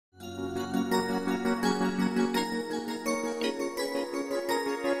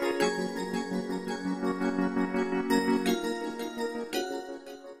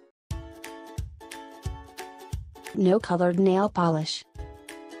no colored nail polish.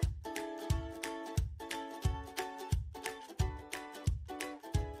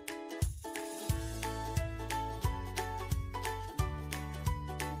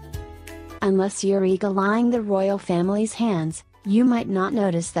 Unless you're eagle-eyeing the royal family's hands, you might not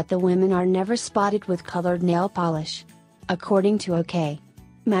notice that the women are never spotted with colored nail polish. According to OK!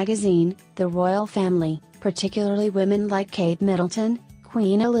 Magazine, the royal family, particularly women like Kate Middleton,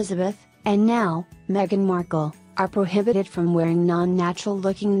 Queen Elizabeth, and now, Meghan Markle, are prohibited from wearing non-natural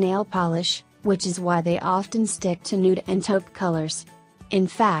looking nail polish, which is why they often stick to nude and taupe colors. In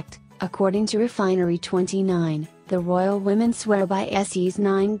fact, according to Refinery29, the royal women swear by Essie's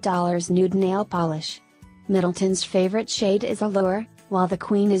 $9 nude nail polish. Middleton's favorite shade is Allure, while the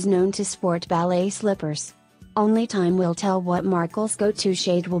Queen is known to sport ballet slippers. Only time will tell what Markle's go-to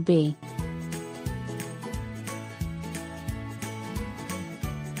shade will be.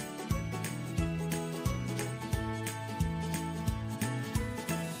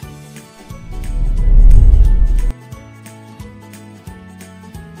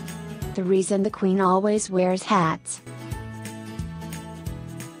 The reason the Queen always wears hats.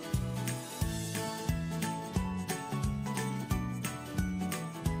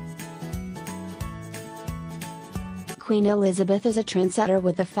 Queen Elizabeth is a trendsetter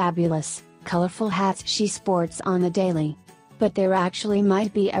with the fabulous, colorful hats she sports on the daily. But there actually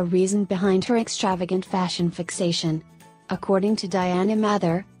might be a reason behind her extravagant fashion fixation. According to Diana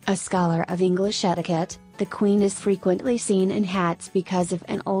Mather, a scholar of English etiquette, the Queen is frequently seen in hats because of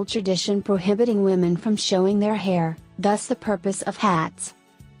an old tradition prohibiting women from showing their hair, thus the purpose of hats.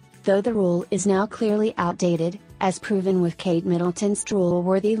 Though the rule is now clearly outdated, as proven with Kate Middleton's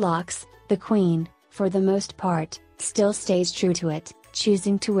drool-worthy locks, the Queen, for the most part, still stays true to it,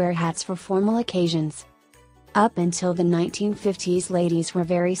 choosing to wear hats for formal occasions. Up until the 1950s, ladies were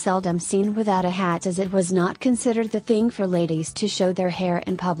very seldom seen without a hat, as it was not considered the thing for ladies to show their hair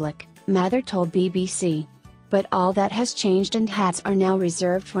in public, Mather told BBC. But all that has changed, and hats are now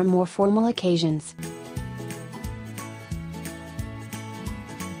reserved for more formal occasions.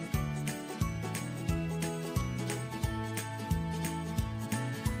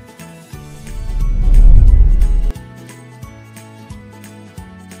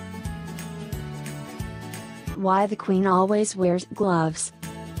 Why the Queen always wears gloves.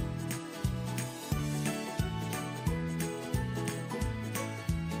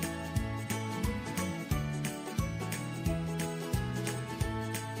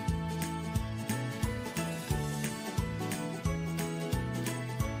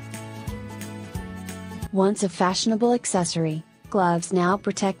 Once a fashionable accessory, gloves now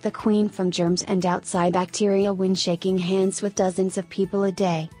protect the Queen from germs and outside bacteria when shaking hands with dozens of people a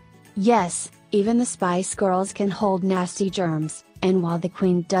day. Yes, even the Spice Girls can hold nasty germs, and while the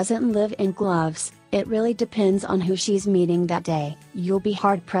Queen doesn't live in gloves, it really depends on who she's meeting that day. You'll be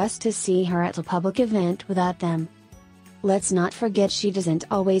hard-pressed to see her at a public event without them. Let's not forget she doesn't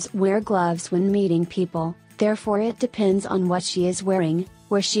always wear gloves when meeting people, therefore it depends on what she is wearing,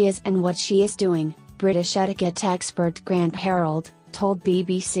 where she is and what she is doing, British etiquette expert Grant Harold told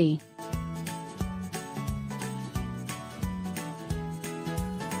BBC.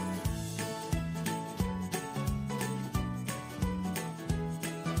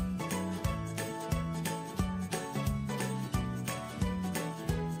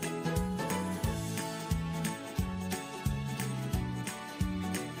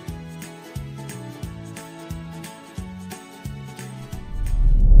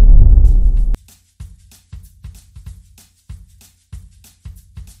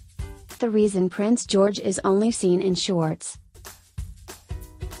 The reason Prince George is only seen in shorts.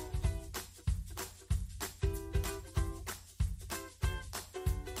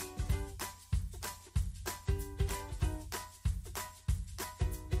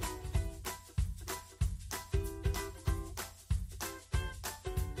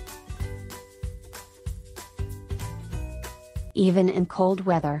 Even in cold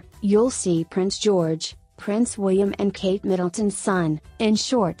weather, you'll see Prince George, Prince William and Kate Middleton's son, in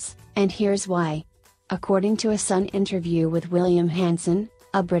shorts. And here's why. According to a Sun interview with William Hanson,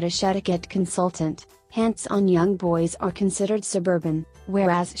 a British etiquette consultant, hats on young boys are considered suburban,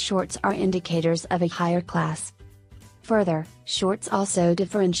 whereas shorts are indicators of a higher class. Further, shorts also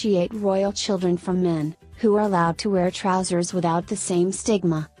differentiate royal children from men, who are allowed to wear trousers without the same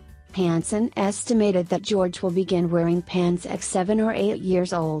stigma. Hanson estimated that George will begin wearing pants at 7 or 8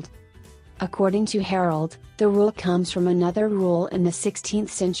 years old. According to Harold, the rule comes from another rule in the 16th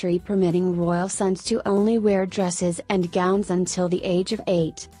century permitting royal sons to only wear dresses and gowns until the age of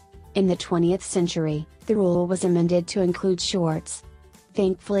 8. In the 20th century, the rule was amended to include shorts.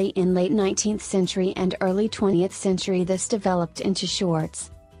 Thankfully, in late 19th century and early 20th century this developed into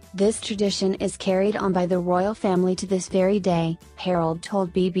shorts. This tradition is carried on by the royal family to this very day, Harold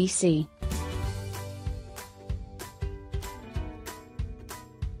told BBC.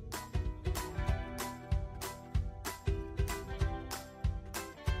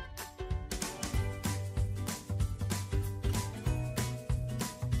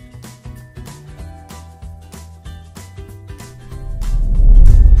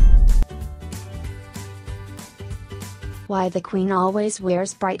 Why the Queen always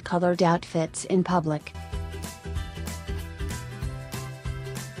wears bright-colored outfits in public.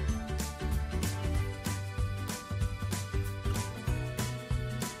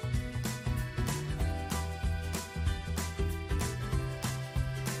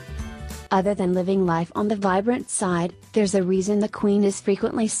 Other than living life on the vibrant side, there's a reason the Queen is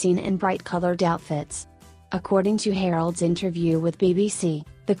frequently seen in bright-colored outfits. According to Harold's interview with BBC,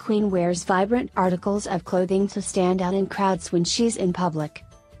 the Queen wears vibrant articles of clothing to stand out in crowds when she's in public.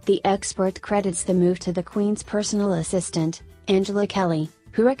 The expert credits the move to the Queen's personal assistant, Angela Kelly,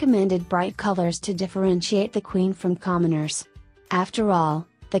 who recommended bright colors to differentiate the Queen from commoners. After all,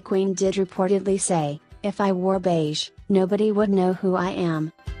 the Queen did reportedly say, "If I wore beige, nobody would know who I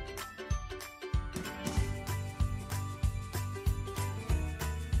am."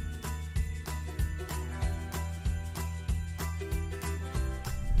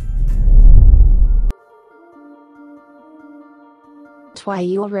 Why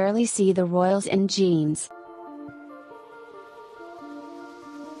you'll rarely see the royals in jeans.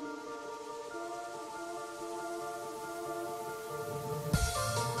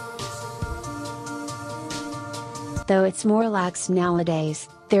 Though it's more lax nowadays,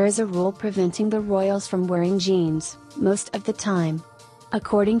 there is a rule preventing the royals from wearing jeans, most of the time.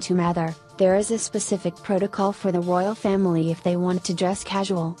 According to Mather, there is a specific protocol for the royal family if they want to dress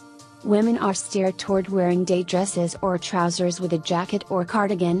casual. Women are steered toward wearing day dresses or trousers with a jacket or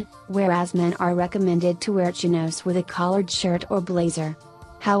cardigan, whereas men are recommended to wear chinos with a collared shirt or blazer.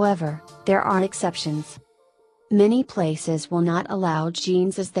 However, there are exceptions. Many places will not allow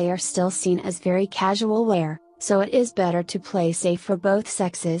jeans as they are still seen as very casual wear, so it is better to play safe for both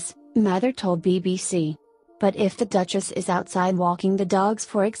sexes, Mather told BBC. But if the Duchess is outside walking the dogs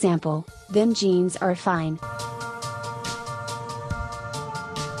for example, then jeans are fine.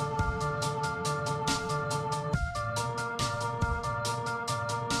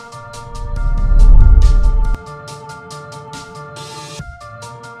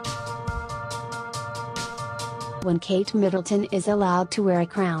 When Kate Middleton is allowed to wear a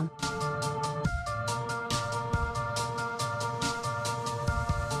crown.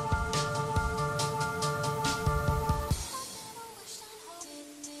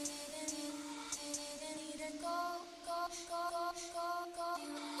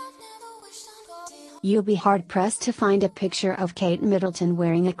 You'll be hard-pressed to find a picture of Kate Middleton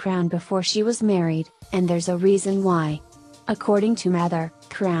wearing a crown before she was married, and there's a reason why. According to Mather,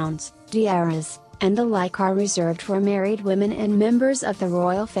 crowns, tiaras, and the like are reserved for married women and members of the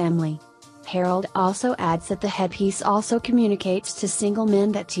royal family. Harold also adds that the headpiece also communicates to single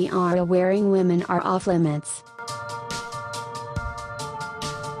men that tiara-wearing women are off-limits.